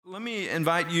Let me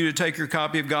invite you to take your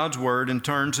copy of God's Word and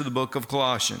turn to the book of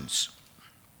Colossians.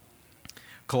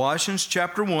 Colossians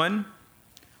chapter 1.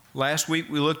 Last week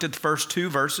we looked at the first two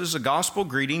verses, a gospel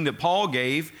greeting that Paul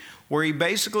gave, where he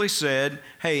basically said,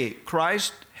 hey,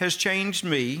 Christ has changed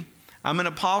me. I'm an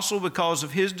apostle because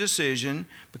of his decision,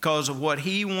 because of what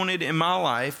he wanted in my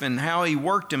life and how he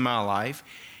worked in my life.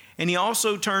 And he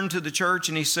also turned to the church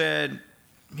and he said,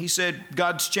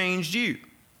 God's changed you.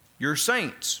 You're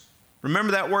saints.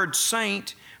 Remember that word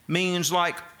saint means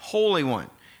like holy one,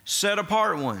 set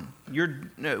apart one. You're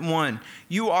one.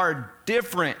 You are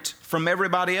different from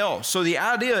everybody else. So the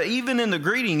idea, even in the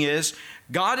greeting, is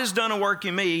God has done a work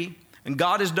in me and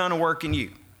God has done a work in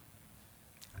you.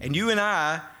 And you and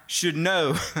I should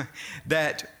know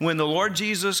that when the Lord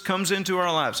Jesus comes into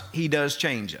our lives, he does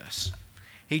change us.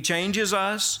 He changes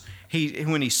us.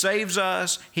 When he saves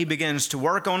us, he begins to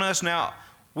work on us. Now,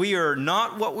 we are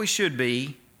not what we should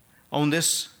be on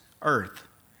this earth.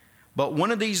 But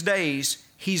one of these days,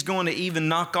 he's going to even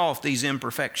knock off these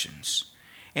imperfections.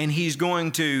 And he's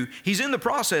in the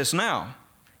process now.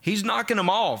 He's knocking them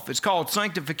off. It's called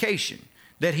sanctification,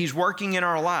 that he's working in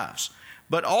our lives.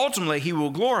 But ultimately, he will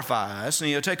glorify us and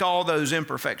he'll take all those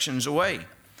imperfections away.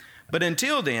 But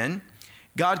until then,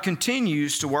 God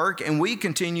continues to work, and we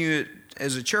continue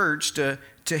as a church to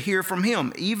hear from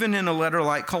him, even in a letter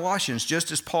like Colossians,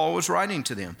 just as Paul was writing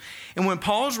to them. And when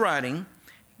Paul's writing,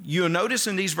 you'll notice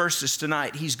in these verses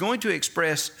tonight, he's going to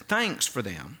express thanks for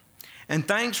them and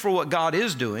thanks for what God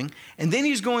is doing, and then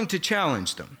he's going to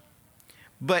challenge them.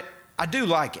 But I do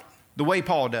like it, the way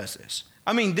Paul does this.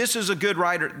 I mean, this is a good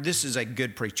writer. This is a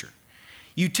good preacher.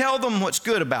 You tell them what's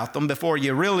good about them before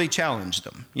you really challenge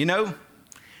them, you know?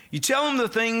 You tell them the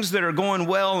things that are going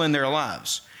well in their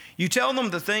lives. You tell them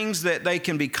the things that they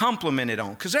can be complimented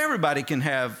on, because everybody can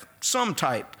have some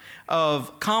type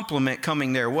of compliment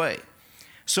coming their way.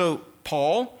 So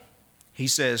Paul, he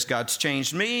says, God's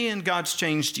changed me and God's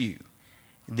changed you.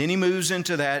 And then he moves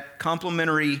into that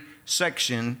complimentary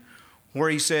section where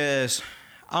he says,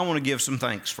 I want to give some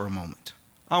thanks for a moment.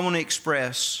 I want to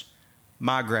express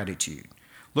my gratitude.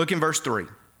 Look in verse 3.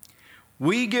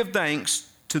 We give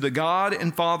thanks to the God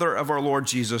and Father of our Lord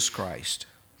Jesus Christ,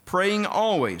 praying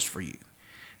always for you,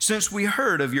 since we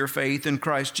heard of your faith in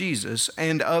Christ Jesus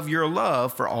and of your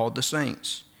love for all the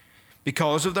saints,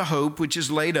 because of the hope which is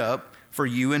laid up for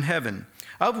you in heaven,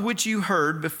 of which you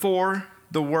heard before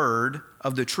the word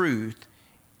of the truth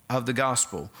of the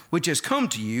gospel, which has come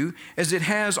to you, as it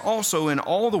has also in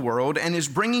all the world, and is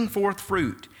bringing forth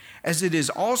fruit, as it is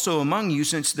also among you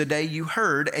since the day you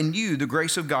heard and knew the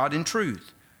grace of God in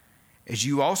truth. As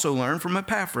you also learned from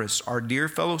Epaphras, our dear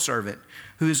fellow servant,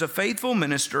 who is a faithful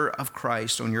minister of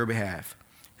Christ on your behalf,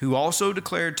 who also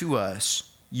declared to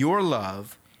us your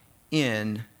love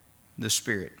in the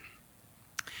Spirit.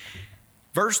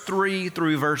 Verse 3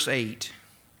 through verse 8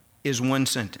 is one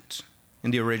sentence in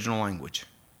the original language.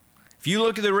 If you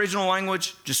look at the original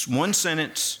language, just one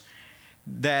sentence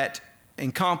that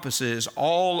encompasses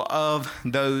all of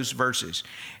those verses.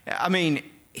 I mean,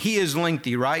 he is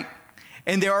lengthy, right?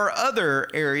 And there are other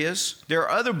areas, there are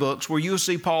other books where you'll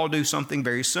see Paul do something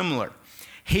very similar.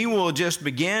 He will just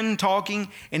begin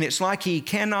talking, and it's like he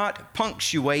cannot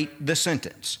punctuate the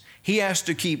sentence. He has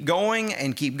to keep going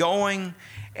and keep going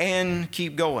and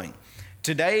keep going.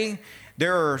 Today,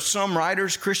 there are some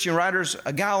writers, Christian writers,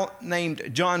 a guy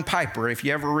named John Piper, if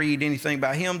you ever read anything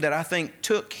about him, that I think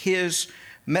took his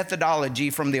methodology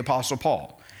from the Apostle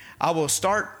Paul. I will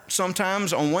start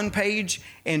sometimes on one page,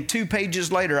 and 2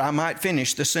 pages later, I might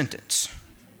finish the sentence.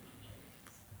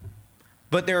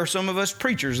 But there are some of us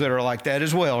preachers that are like that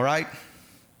as well, right?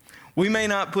 We may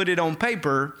not put it on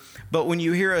paper, but when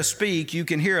you hear us speak, you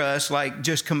can hear us like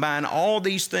just combine all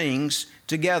these things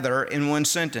together in one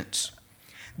sentence.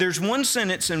 There's one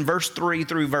sentence in verse 3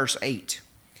 through verse 8.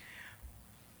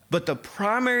 But the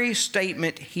primary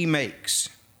statement he makes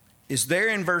is there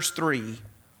in verse 3,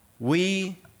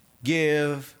 we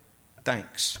give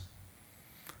thanks.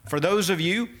 For those of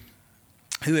you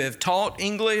who have taught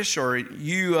English, or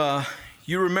you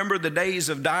remember the days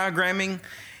of diagramming,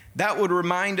 that would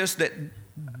remind us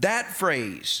that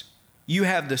phrase, you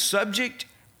have the subject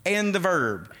and the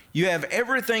verb. You have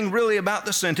everything really about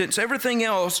the sentence. Everything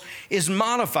else is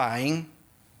modifying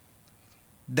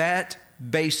that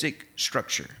basic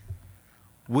structure.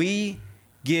 We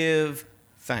give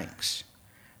thanks.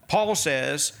 Paul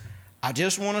says, I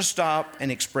just want to stop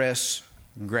and express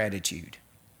gratitude.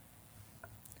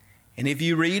 And if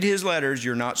you read his letters,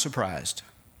 you're not surprised.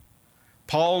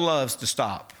 Paul loves to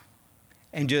stop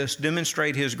and just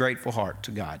demonstrate his grateful heart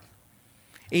to God.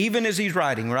 Even as he's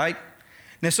writing, right?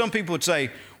 Now, some people would say,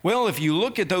 Well, if you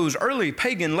look at those early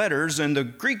pagan letters and the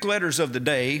Greek letters of the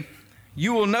day,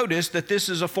 you will notice that this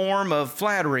is a form of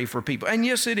flattery for people. And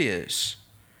yes, it is.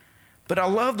 But I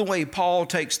love the way Paul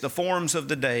takes the forms of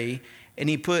the day and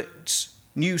he puts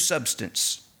new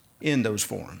substance in those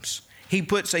forms. He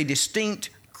puts a distinct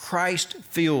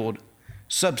Christ-filled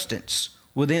substance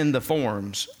within the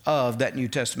forms of that New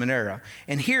Testament era.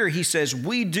 And here he says,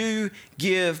 we do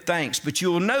give thanks. But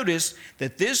you'll notice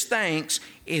that this thanks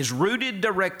is rooted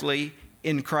directly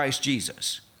in Christ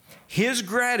Jesus. His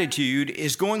gratitude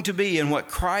is going to be in what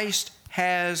Christ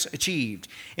has achieved,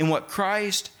 in what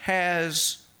Christ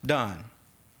has done.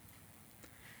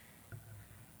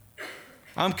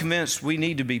 I'm convinced we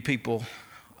need to be people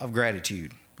of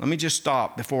gratitude. Let me just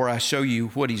stop before I show you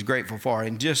what he's grateful for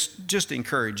and just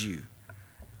encourage you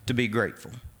to be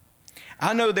grateful.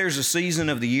 I know there's a season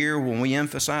of the year when we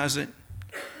emphasize it.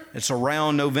 It's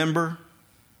around November.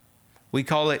 We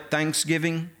call it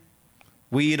Thanksgiving.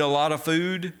 We eat a lot of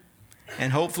food,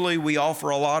 and hopefully we offer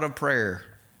a lot of prayer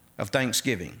of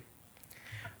thanksgiving.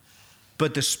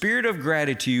 But the spirit of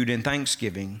gratitude and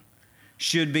thanksgiving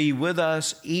should be with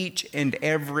us each and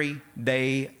every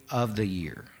day of the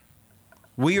year.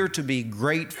 We are to be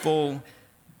grateful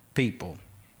people.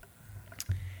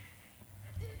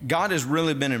 God has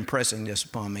really been impressing this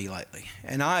upon me lately,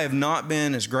 and I have not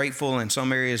been as grateful in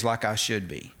some areas like I should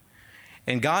be.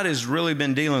 And God has really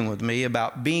been dealing with me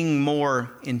about being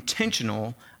more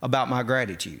intentional about my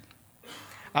gratitude.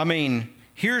 I mean,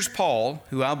 here's Paul,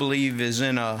 who I believe is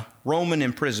in a Roman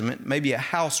imprisonment, maybe a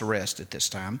house arrest at this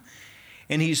time,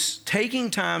 and he's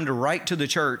taking time to write to the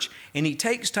church, and he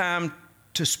takes time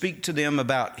to speak to them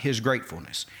about his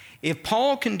gratefulness. If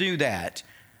Paul can do that,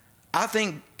 I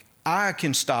think I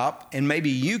can stop, and maybe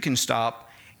you can stop,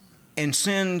 and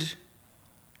send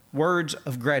words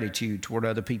of gratitude toward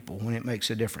other people when it makes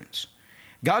a difference.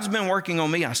 God's been working on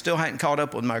me. I still hadn't caught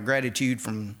up with my gratitude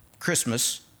from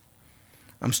Christmas.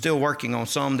 I'm still working on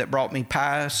some that brought me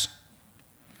pies,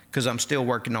 because I'm still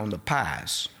working on the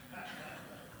pies.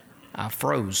 I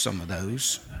froze some of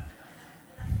those.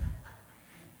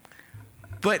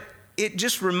 But it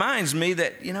just reminds me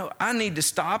that, I need to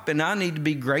stop and I need to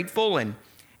be grateful, and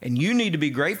you need to be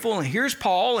grateful. And here's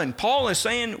Paul, and Paul is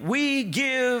saying, we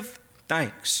give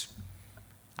thanks.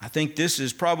 I think this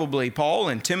is probably Paul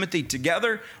and Timothy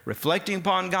together, reflecting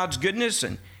upon God's goodness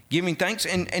and giving thanks.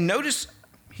 And notice,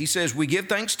 he says, we give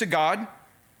thanks to God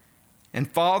and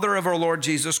Father of our Lord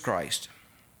Jesus Christ.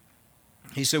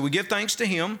 He said, we give thanks to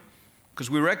him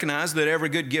because we recognize that every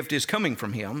good gift is coming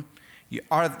from him.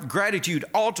 Our gratitude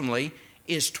ultimately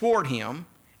is toward him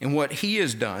and what he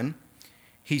has done.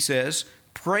 He says,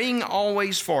 praying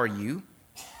always for you,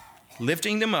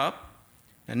 lifting them up.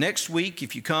 And next week,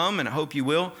 if you come, and I hope you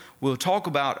will, we'll talk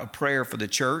about a prayer for the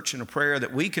church and a prayer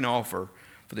that we can offer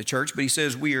for the church. But he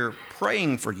says, we are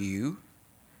praying for you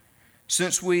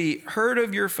since we heard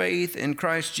of your faith in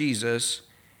Christ Jesus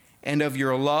and of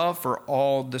your love for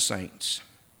all the saints.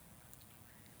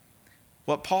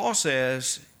 What Paul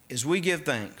says is we give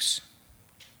thanks.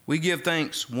 We give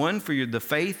thanks, one, for the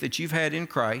faith that you've had in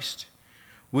Christ.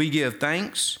 We give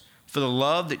thanks for the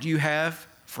love that you have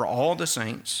for all the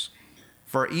saints,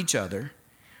 for each other.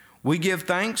 We give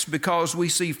thanks because we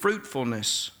see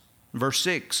fruitfulness, verse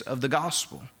 6 of the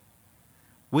gospel.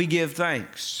 We give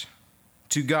thanks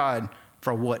to God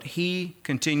for what he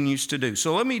continues to do.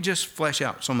 So let me just flesh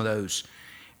out some of those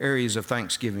areas of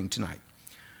thanksgiving tonight.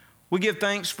 We give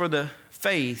thanks for the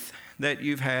faith that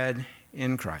you've had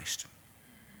in Christ.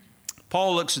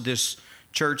 Paul looks at this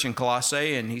church in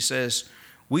Colossae and he says,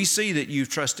 we see that you've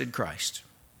trusted Christ.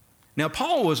 Now,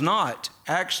 Paul was not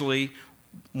actually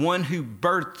one who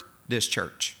birthed this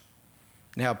church.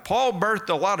 Now, Paul birthed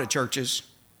a lot of churches.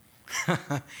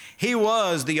 He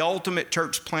was the ultimate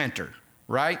church planter,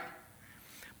 right?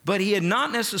 But he had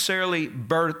not necessarily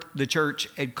birthed the church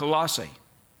at Colossae.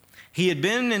 He had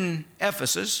been in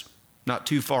Ephesus, not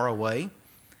too far away.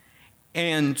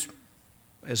 And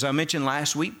as I mentioned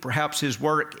last week, perhaps his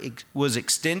work was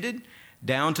extended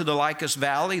down to the Lycus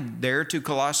Valley, there to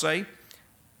Colossae.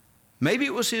 Maybe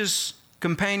it was his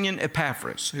companion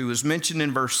Epaphras, who was mentioned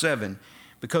in verse 7,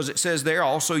 because it says there,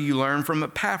 also you learn from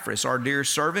Epaphras, our dear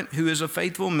servant, who is a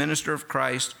faithful minister of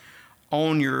Christ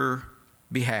on your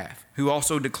behalf, who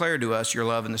also declared to us your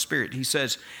love in the Spirit. He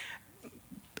says,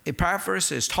 Epaphras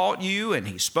has taught you and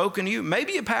he's spoken to you.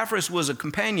 Maybe Epaphras was a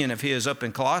companion of his up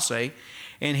in Colossae,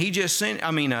 and he just sent,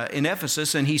 in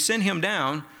Ephesus, and he sent him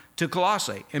down to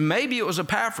Colossae. And maybe it was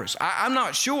Epaphras. I'm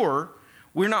not sure.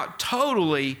 We're not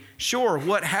totally sure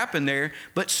what happened there,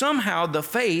 but somehow the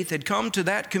faith had come to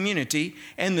that community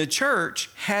and the church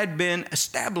had been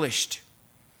established.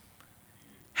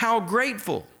 how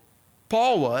grateful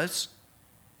Paul was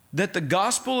that the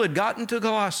gospel had gotten to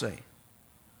Colossae.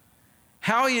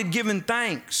 How he had given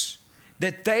thanks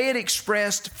that they had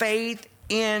expressed faith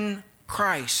in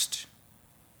Christ.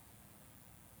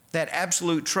 That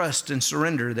absolute trust and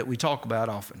surrender that we talk about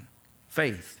often.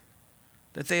 Faith.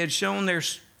 That they had shown their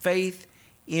faith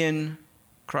in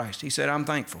Christ. He said, I'm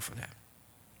thankful for that.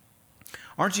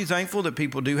 Aren't you thankful that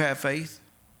people do have faith?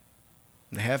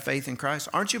 They have faith in Christ.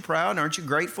 Aren't you proud? Aren't you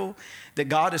grateful that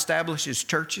God establishes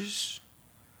churches?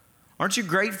 Aren't you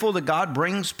grateful that God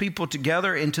brings people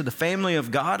together into the family of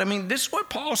God? I mean, this is what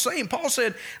Paul's saying. Paul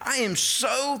said, I am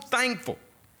so thankful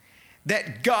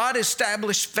that God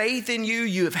established faith in you.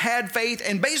 You have had faith,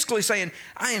 and basically saying,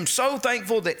 I am so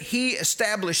thankful that he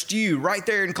established you right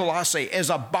there in Colossae as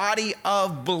a body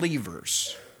of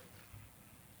believers.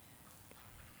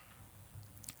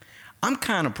 I'm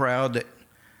kind of proud that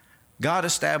God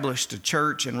established a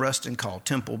church in Ruston called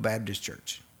Temple Baptist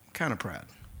Church. I'm kind of proud.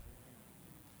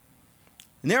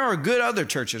 And there are good other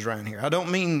churches around here. I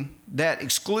don't mean that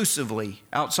exclusively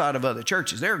outside of other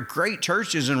churches. There are great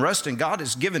churches in Ruston. God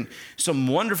has given some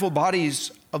wonderful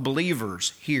bodies of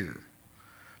believers here.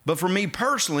 But for me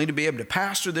personally, to be able to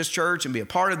pastor this church and be a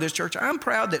part of this church, I'm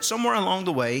proud that somewhere along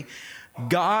the way,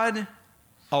 God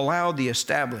allowed the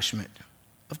establishment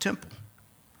of Temple.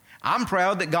 I'm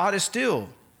proud that God is still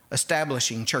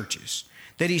establishing churches,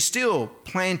 that he's still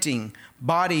planting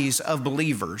bodies of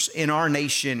believers in our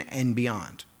nation and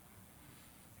beyond.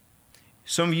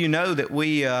 Some of you know that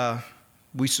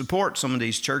we support some of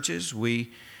these churches.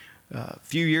 A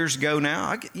few years ago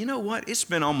now, you know what? It's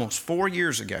been almost 4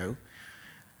 years ago.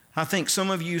 I think some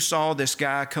of you saw this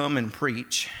guy come and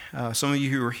preach, some of you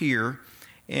who were here,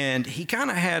 and he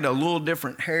kind of had a little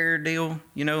different hair deal,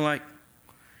 you know, like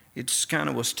it's kind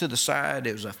of was to the side.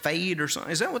 It was a fade or something.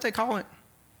 Is that what they call it?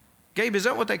 Gabe, is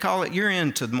that what they call it? You're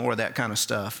into more of that kind of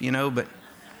stuff, you know, but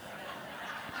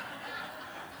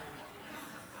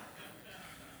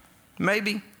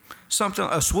maybe something,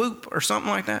 a swoop or something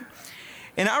like that.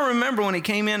 And I remember when he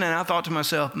came in and I thought to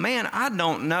myself, man, I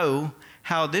don't know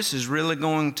how this is really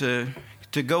going to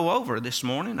go over this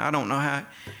morning. I don't know how.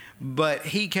 But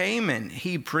he came and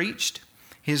he preached.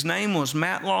 His name was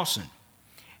Matt Lawson.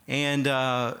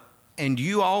 And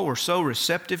you all were so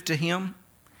receptive to him.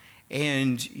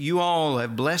 And you all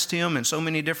have blessed him in so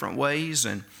many different ways.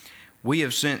 And we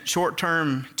have sent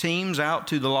short-term teams out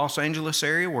to the Los Angeles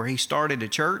area where he started a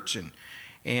church.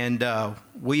 And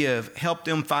we have helped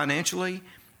them financially.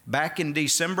 Back in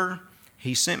December,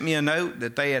 he sent me a note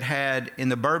that they had in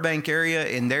the Burbank area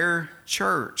in their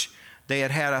church. They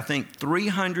had, I think,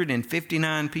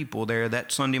 359 people there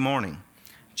that Sunday morning,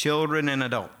 children and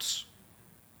adults.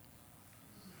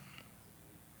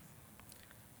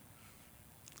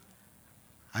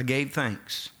 I gave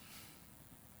thanks.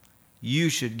 You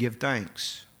should give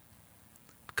thanks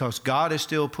because God is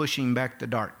still pushing back the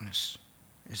darkness.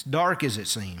 As dark as it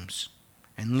seems,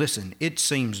 and listen, it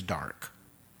seems dark,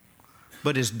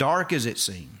 but as dark as it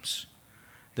seems,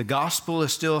 the gospel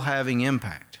is still having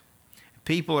impact.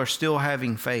 People are still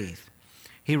having faith.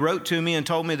 He wrote to me and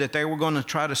told me that they were going to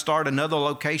try to start another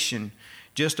location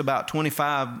just about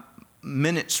 25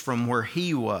 minutes from where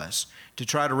he was to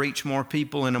try to reach more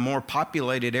people in a more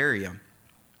populated area.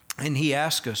 And he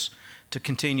asked us to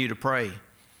continue to pray.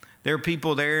 There are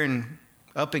people there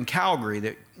up in Calgary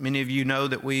that many of you know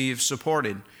that we've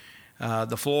supported.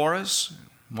 The Floras,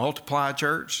 Multiply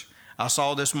Church. I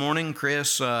saw this morning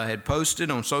Chris had posted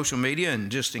on social media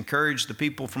and just encouraged the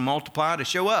people from Multiply to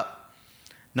show up,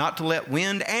 not to let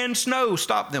wind and snow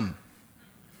stop them.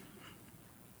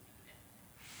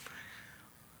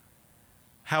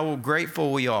 How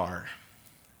grateful we are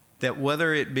that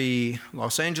whether it be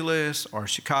Los Angeles or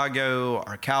Chicago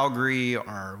or Calgary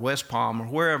or West Palm or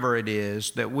wherever it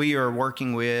is that we are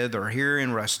working with or here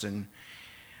in Ruston,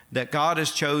 that God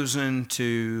has chosen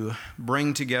to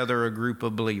bring together a group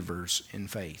of believers in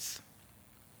faith.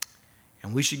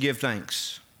 And we should give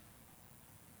thanks.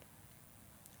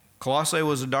 Colossae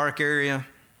was a dark area.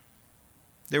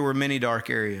 There were many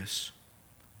dark areas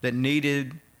that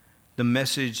needed the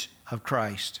message of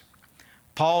Christ.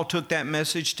 Paul took that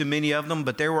message to many of them,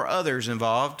 but there were others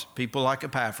involved, people like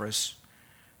Epaphras,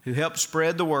 who helped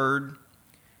spread the word,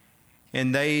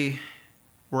 and they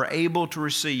were able to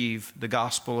receive the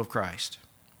gospel of Christ.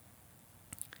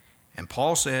 And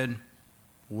Paul said,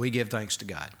 we give thanks to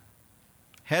God.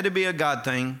 Had to be a God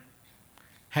thing,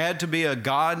 had to be a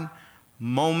God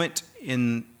moment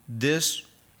in this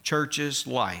church's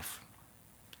life,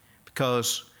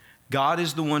 because God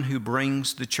is the one who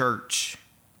brings the church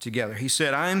together. He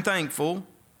said, I am thankful.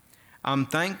 I'm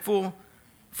thankful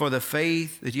for the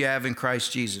faith that you have in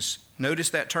Christ Jesus. Notice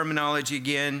that terminology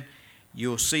again.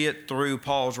 You'll see it through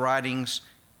Paul's writings,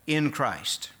 in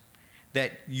Christ.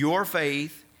 That your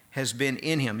faith has been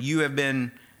in him. You have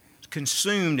been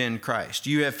consumed in Christ.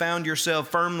 You have found yourself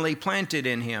firmly planted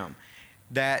in him.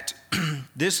 That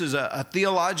this is a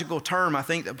theological term I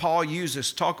think that Paul uses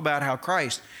to talk about how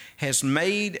Christ has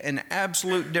made an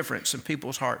absolute difference in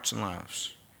people's hearts and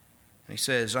lives. And he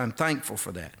says, I'm thankful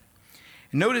for that.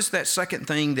 And notice that second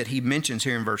thing that he mentions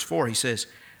here in verse 4. He says,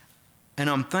 and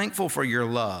I'm thankful for your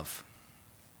love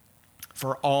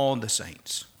for all the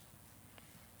saints.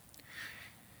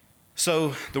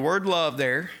 So the word love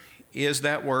there is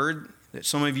that word that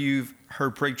some of you have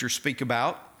heard preachers speak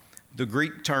about, the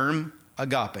Greek term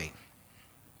agape.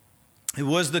 It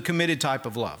was the committed type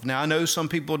of love. Now, I know some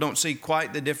people don't see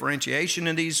quite the differentiation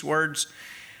in these words,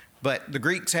 but the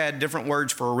Greeks had different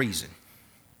words for a reason.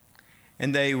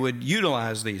 And they would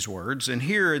utilize these words. And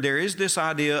here there is this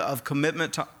idea of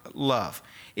commitment to love,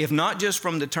 if not just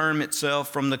from the term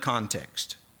itself, from the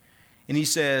context. And he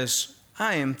says,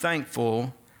 I am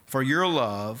thankful for your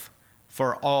love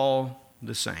for all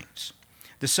the saints.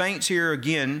 The saints here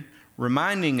again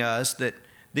reminding us that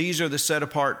these are the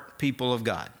set-apart people of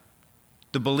God,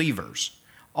 the believers.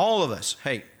 All of us,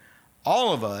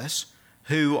 all of us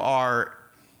who are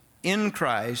in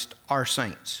Christ are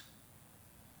saints.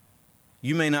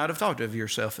 You may not have thought of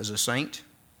yourself as a saint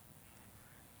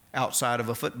outside of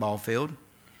a football field,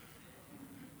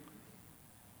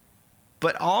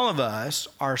 but all of us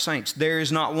are saints. There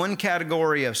is not one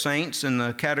category of saints in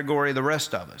the category of the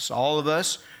rest of us. All of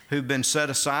us who've been set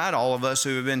aside, all of us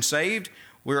who have been saved,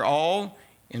 we're all,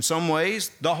 in some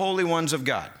ways, the holy ones of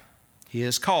God. He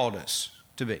has called us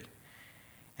to be.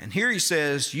 And here he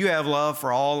says, you have love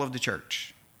for all of the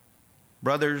church,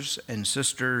 brothers and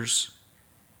sisters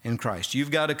in Christ.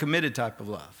 You've got a committed type of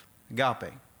love,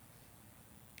 agape.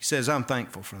 He says, I'm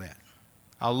thankful for that.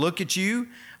 I'll look at you,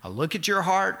 I'll look at your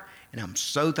heart, and I'm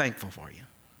so thankful for you.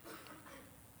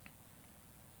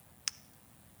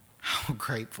 How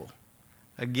grateful.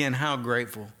 Again, how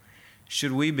grateful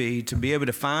should we be to be able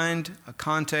to find a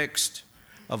context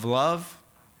of love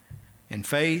and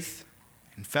faith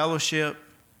and fellowship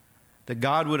that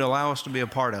God would allow us to be a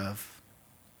part of,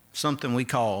 something we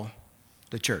call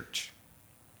the church,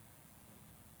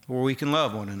 where we can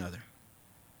love one another.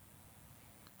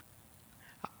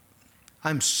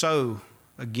 I'm so,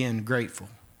 again, grateful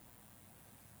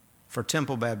for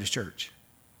Temple Baptist Church,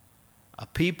 a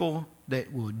people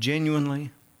that will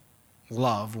genuinely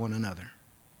love one another.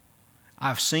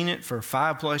 I've seen it for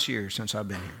 5+ years since I've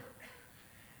been here.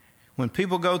 When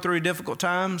people go through difficult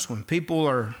times, when people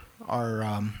are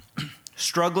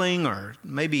struggling or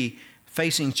maybe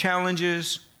facing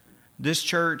challenges, this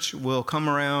church will come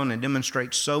around and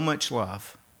demonstrate so much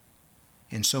love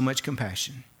and so much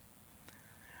compassion.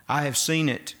 I have seen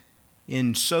it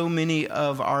in so many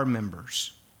of our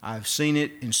members. I've seen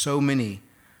it in so many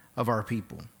of our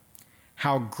people.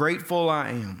 How grateful I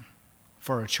am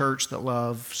for a church that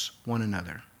loves one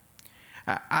another.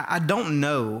 I don't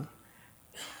know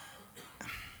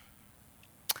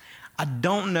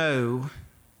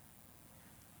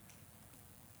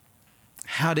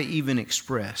how to even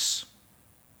express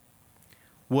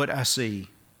what I see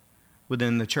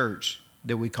within the church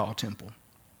that we call Temple.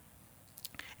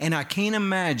 And I can't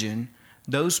imagine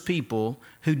those people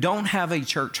who don't have a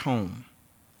church home,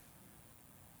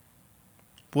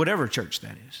 whatever church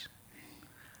that is.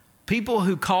 People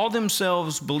who call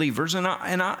themselves believers, and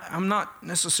I'm not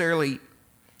necessarily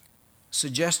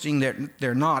suggesting that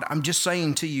they're not. I'm just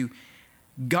saying to you,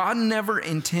 God never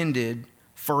intended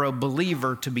for a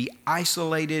believer to be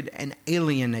isolated and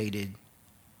alienated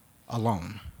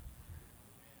alone.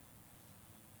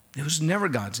 It was never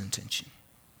God's intention.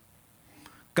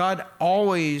 God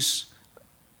always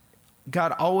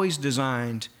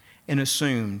designed and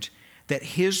assumed that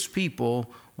his people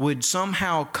would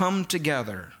somehow come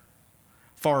together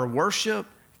for worship,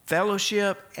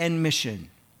 fellowship, and mission.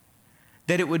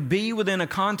 That it would be within a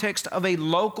context of a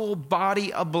local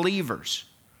body of believers.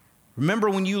 Remember,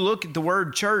 when you look at the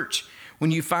word church,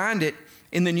 when you find it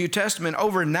in the New Testament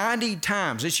over 90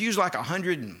 times, it's used like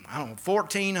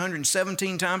 114,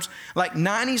 117 times, like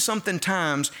 90-something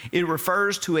times, it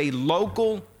refers to a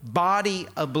local body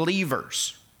of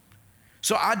believers.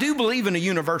 So I do believe in a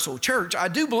universal church. I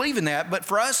do believe in that. But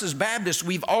for us as Baptists,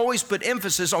 we've always put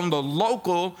emphasis on the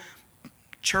local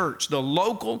church, the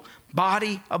local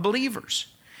body of believers.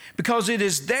 Because it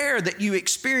is there that you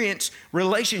experience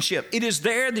relationship. It is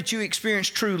there that you experience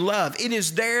true love. It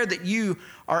is there that you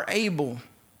are able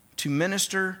to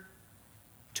minister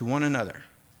to one another.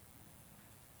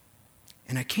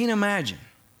 And I can't imagine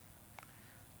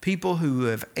people who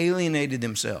have alienated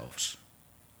themselves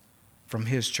from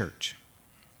his church.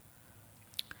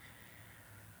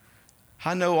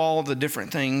 I know all the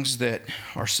different things that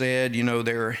are said. You know,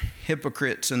 there are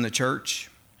hypocrites in the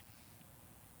church.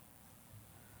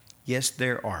 Yes,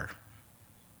 there are.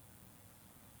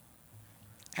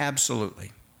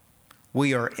 Absolutely.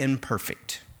 We are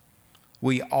imperfect.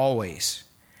 We always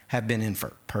have been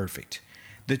imperfect.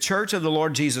 The church of the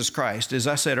Lord Jesus Christ, as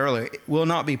I said earlier, will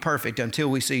not be perfect until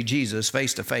we see Jesus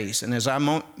face to face. And as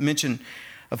I mentioned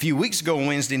a few weeks ago on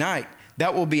Wednesday night,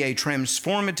 that will be a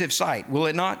transformative sight, will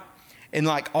it not? And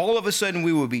like all of a sudden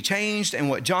we will be changed. And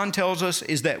what John tells us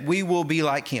is that we will be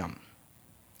like him.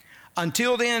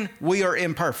 Until then, we are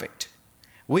imperfect.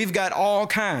 We've got all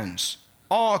kinds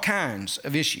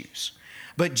of issues.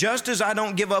 But just as I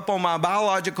don't give up on my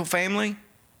biological family,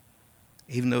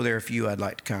 even though there are a few I'd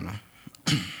like to kind of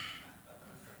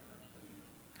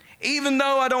even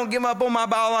though I don't give up on my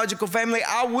biological family,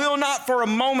 I will not for a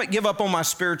moment give up on my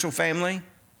spiritual family,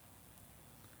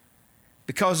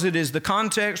 because it is the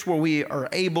context where we are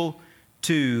able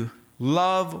to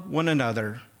love one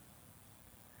another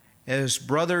as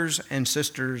brothers and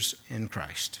sisters in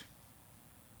Christ.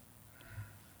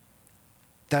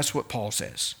 That's what Paul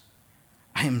says.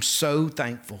 I am so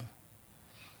thankful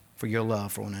for your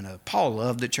love for one another. Paul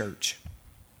loved the church.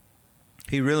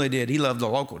 He really did. He loved the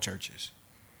local churches.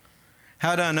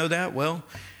 How do I know that? Well,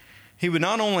 he would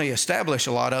not only establish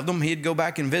a lot of them, he'd go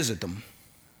back and visit them.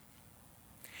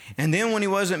 And then when he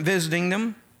wasn't visiting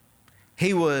them,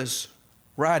 he was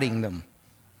writing them,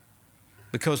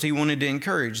 because he wanted to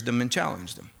encourage them and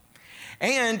challenge them.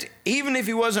 And even if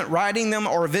he wasn't writing them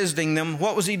or visiting them,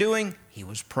 what was he doing? He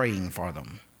was praying for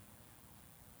them.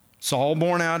 It's all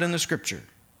borne out in the scripture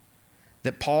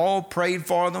that Paul prayed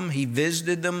for them. He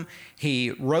visited them.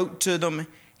 He wrote to them.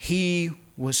 He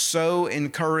was so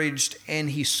encouraged,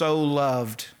 and he so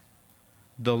loved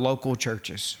the local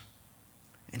churches.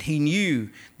 And he knew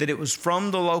that it was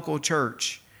from the local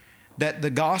church that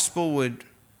the gospel would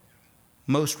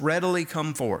most readily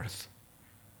come forth.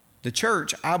 The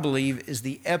church, I believe, is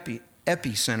the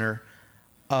epicenter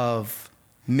of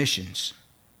missions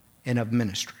and of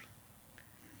ministry.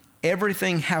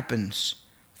 Everything happens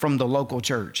from the local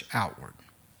church outward.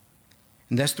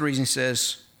 And that's the reason he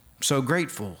says, I'm so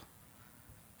grateful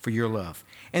for your love.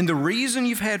 And the reason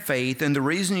you've had faith and the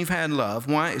reason you've had love,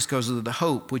 why? Is because of the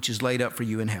hope which is laid up for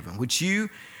you in heaven,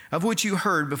 of which you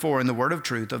heard before in the word of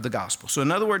truth of the gospel. So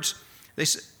in other words,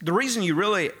 the reason you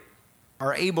really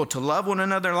are able to love one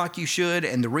another like you should,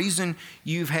 and the reason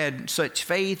you've had such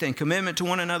faith and commitment to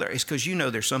one another, is because you know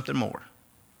there's something more.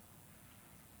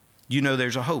 You know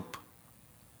there's a hope.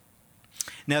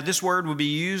 Now, this word will be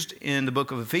used in the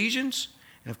book of Ephesians.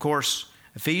 And of course,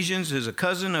 Ephesians is a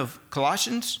cousin of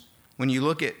Colossians. When you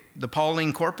look at the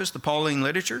Pauline corpus, the Pauline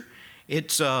literature,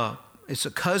 it's a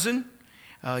cousin.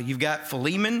 You've got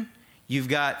Philemon. You've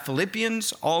got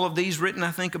Philippians. All of these written,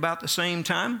 I think, about the same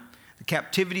time. The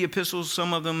captivity epistles,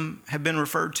 some of them have been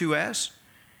referred to as.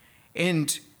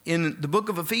 And in the book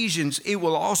of Ephesians, it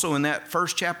will also, in that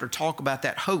first chapter, talk about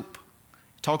that hope.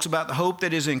 It talks about the hope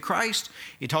that is in Christ.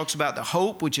 It talks about the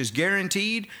hope which is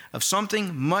guaranteed of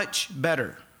something much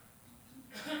better.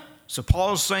 So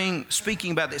Paul's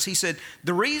speaking about this. He said,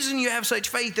 the reason you have such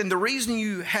faith and the reason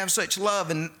you have such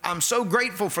love, and I'm so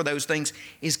grateful for those things,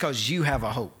 is because you have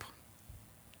a hope.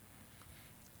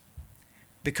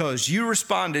 Because you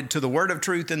responded to the word of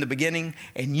truth in the beginning,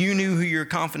 and you knew who your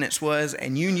confidence was,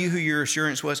 and you knew who your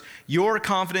assurance was. Your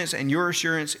confidence and your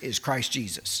assurance is Christ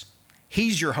Jesus.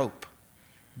 He's your hope.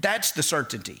 That's the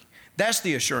certainty. That's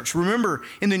the assurance. Remember,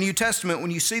 in the New Testament, when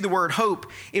you see the word hope,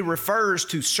 it refers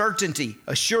to certainty,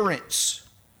 assurance.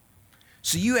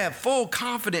 So you have full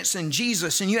confidence in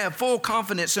Jesus, and you have full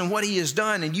confidence in what he has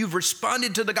done, and you've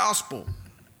responded to the gospel.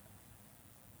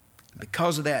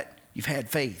 Because of that, you've had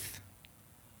faith.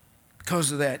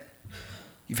 Because of that,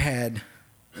 you've had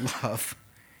love.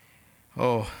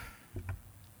 Oh,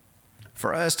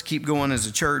 for us to keep going as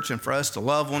a church and for us to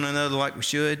love one another like we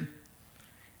should,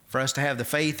 for us to have the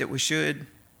faith that we should,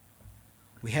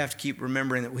 we have to keep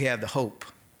remembering that we have the hope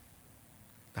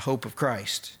of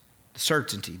Christ, the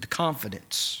certainty, the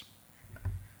confidence.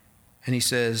 And he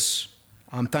says,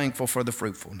 I'm thankful for the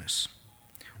fruitfulness,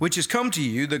 which has come to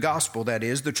you, the gospel, that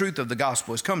is, the truth of the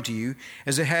gospel has come to you,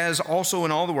 as it has also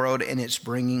in all the world, and it's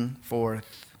bringing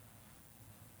forth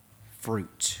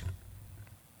fruit.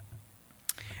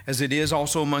 As it is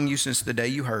also among you since the day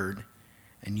you heard,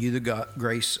 and you the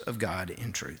grace of God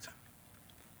in truth.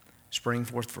 Spring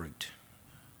forth fruit.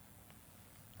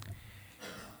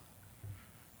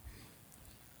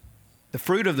 The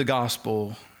fruit of the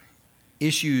gospel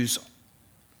issues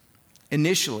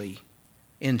initially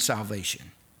in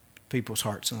salvation, people's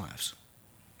hearts and lives,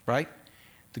 right?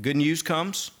 The good news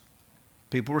comes,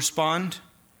 people respond,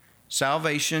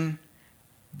 salvation,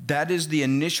 that is the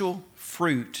initial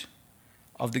fruit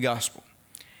of the gospel.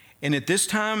 And at this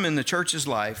time in the church's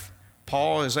life,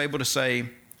 Paul is able to say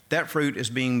that fruit is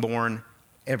being born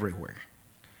everywhere.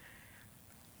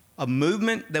 A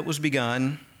movement that was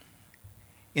begun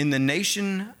in the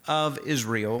nation of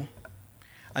Israel,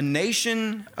 a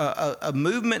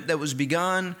movement that was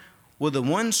begun with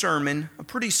one sermon, a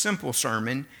pretty simple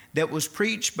sermon, that was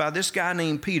preached by this guy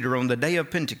named Peter on the day of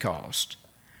Pentecost,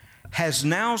 has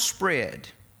now spread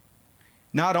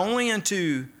not only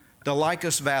into the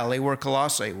Lycus Valley where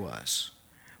Colossae was,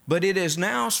 but it has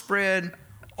now spread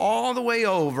all the way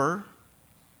over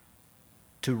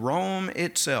to Rome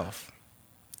itself.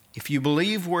 If you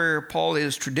believe where Paul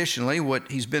is traditionally, what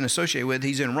he's been associated with,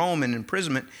 he's in Rome in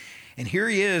imprisonment, and here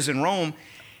he is in Rome,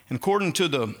 and according to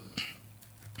the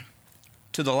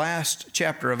last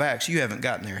chapter of Acts, you haven't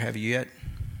gotten there, have you yet?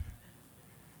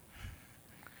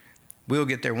 We'll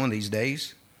get there one of these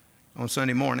days on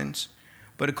Sunday mornings.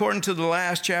 But according to the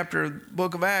last chapter of the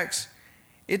book of Acts,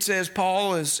 it says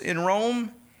Paul is in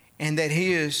Rome and that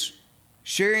he is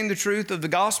sharing the truth of the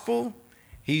gospel.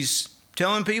 He's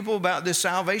telling people about this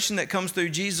salvation that comes through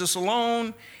Jesus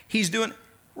alone. He's doing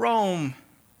Rome,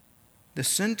 the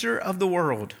center of the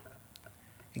world.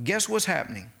 And guess what's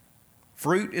happening?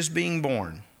 Fruit is being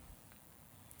born.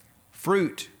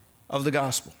 Fruit of the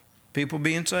gospel. People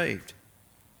being saved.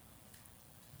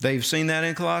 They've seen that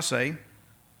in Colossae.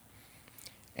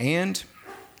 And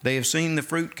they have seen the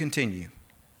fruit continue.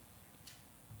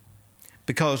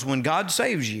 Because when God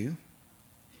saves you,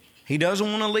 He doesn't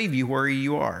want to leave you where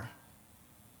you are.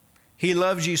 He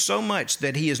loves you so much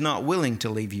that He is not willing to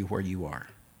leave you where you are.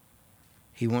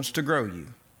 He wants to grow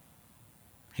you.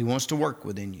 He wants to work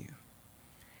within you.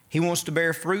 He wants to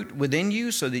bear fruit within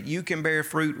you so that you can bear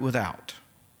fruit without.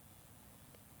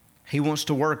 He wants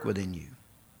to work within you.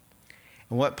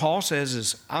 And what Paul says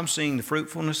is, I'm seeing the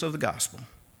fruitfulness of the gospel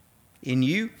in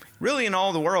you, really in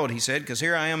all the world, he said, because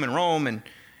here I am in Rome and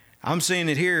I'm seeing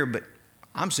it here, but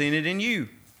I'm seeing it in you.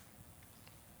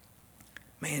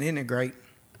 Man, isn't it great?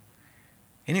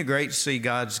 Isn't it great to see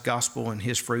God's gospel and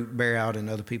His fruit bear out in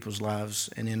other people's lives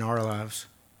and in our lives?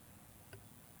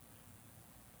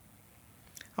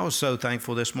 I was so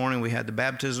thankful this morning we had the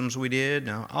baptisms we did.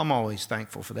 Now, I'm always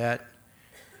thankful for that.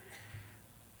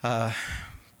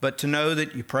 But to know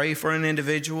that you pray for an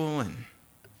individual and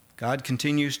God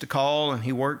continues to call and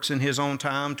He works in His own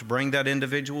time to bring that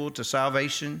individual to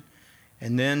salvation,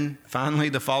 and then finally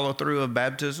the follow through of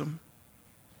baptism.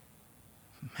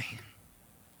 Man,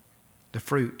 the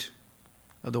fruit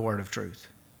of the word of truth.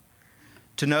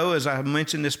 To know, as I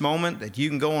mentioned this moment, that you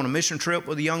can go on a mission trip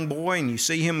with a young boy and you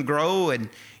see him grow and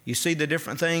you see the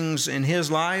different things in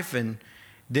his life, and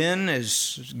then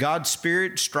as God's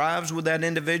Spirit strives with that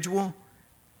individual,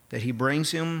 that He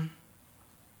brings him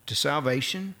to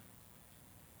salvation.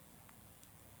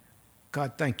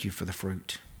 God, thank you for the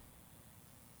fruit.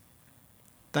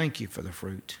 Thank you for the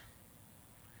fruit.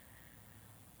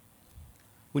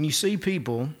 When you see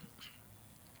people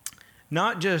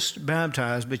not just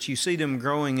baptized, but you see them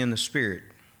growing in the Spirit,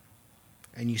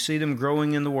 and you see them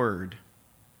growing in the Word,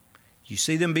 you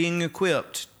see them being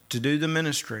equipped to do the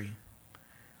ministry,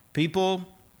 people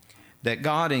that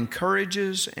God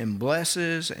encourages and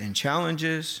blesses and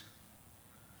challenges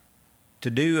to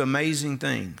do amazing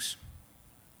things,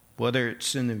 whether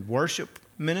it's in the worship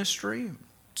ministry,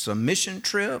 it's a mission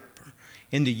trip,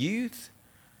 in the youth,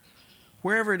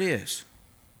 wherever it is.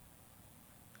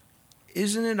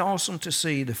 Isn't it awesome to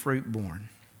see the fruit born?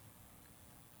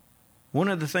 One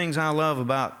of the things I love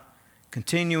about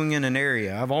continuing in an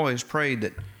area, I've always prayed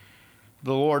that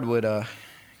the Lord would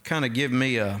kind of give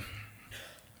me a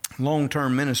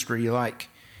long-term ministry like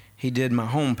He did my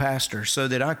home pastor, so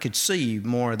that I could see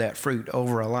more of that fruit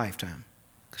over a lifetime.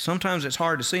 Sometimes it's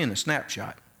hard to see in a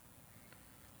snapshot,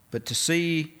 but to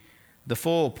see the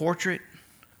full portrait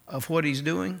of what He's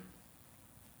doing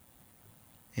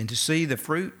and to see the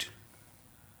fruit,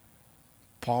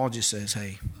 Paul just says,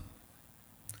 hey,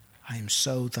 I am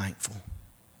so thankful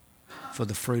for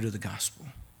the fruit of the gospel,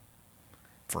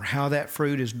 for how that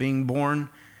fruit is being born,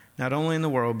 not only in the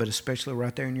world, but especially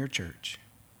right there in your church.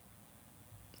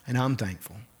 And I'm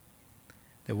thankful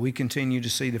that we continue to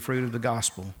see the fruit of the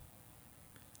gospel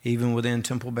even within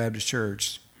Temple Baptist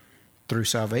Church through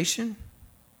salvation,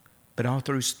 but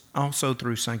also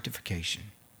through sanctification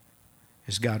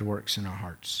as God works in our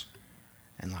hearts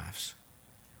and lives.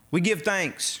 We give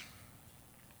thanks.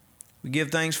 We give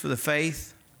thanks for the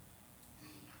faith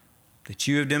that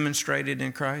you have demonstrated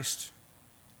in Christ.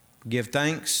 Give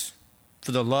thanks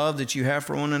for the love that you have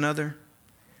for one another.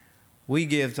 We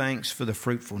give thanks for the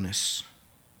fruitfulness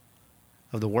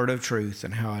of the word of truth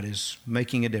and how it is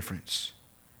making a difference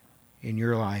in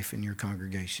your life and your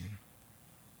congregation.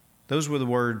 Those were the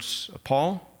words of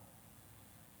Paul.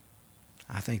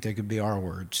 I think they could be our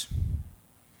words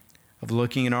of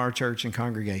looking at our church and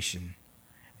congregation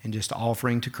and just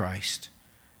offering to Christ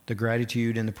the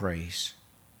gratitude and the praise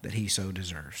that he so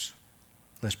deserves.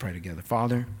 Let's pray together.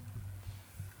 Father,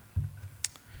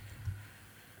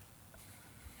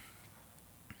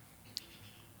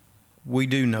 we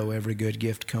do know every good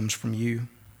gift comes from you.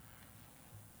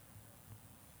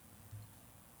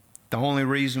 The only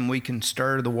reason we can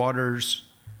stir the waters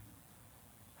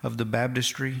of the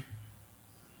baptistry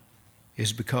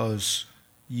is because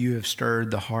you have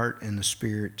stirred the heart and the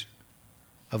spirit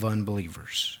of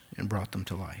unbelievers and brought them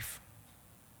to life.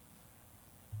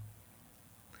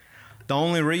 The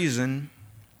only reason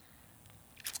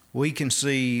we can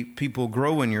see people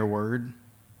grow in your word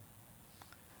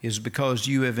is because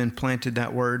you have implanted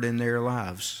that word in their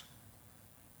lives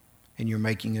and you're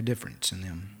making a difference in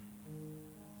them.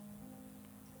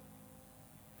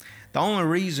 The only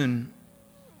reason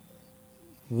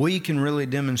we can really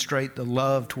demonstrate the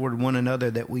love toward one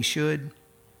another that we should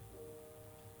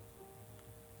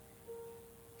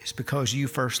is because you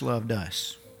first loved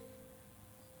us,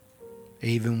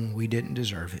 even when we didn't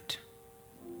deserve it.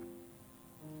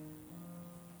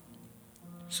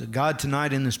 So God,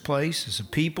 tonight in this place, as a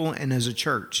people and as a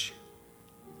church,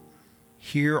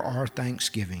 hear our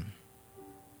thanksgiving.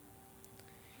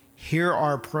 Hear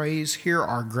our praise. Hear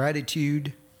our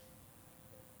gratitude.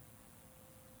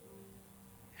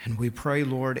 And we pray,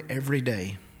 Lord, every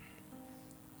day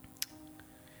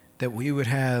that we would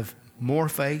have more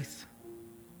faith,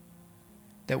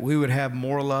 that we would have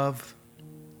more love,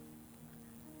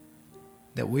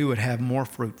 that we would have more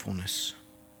fruitfulness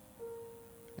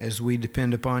as we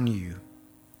depend upon you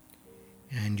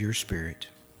and your Spirit.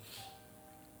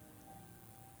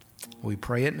 We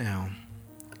pray it now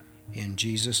in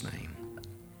Jesus' name.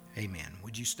 Amen.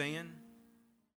 Would you stand?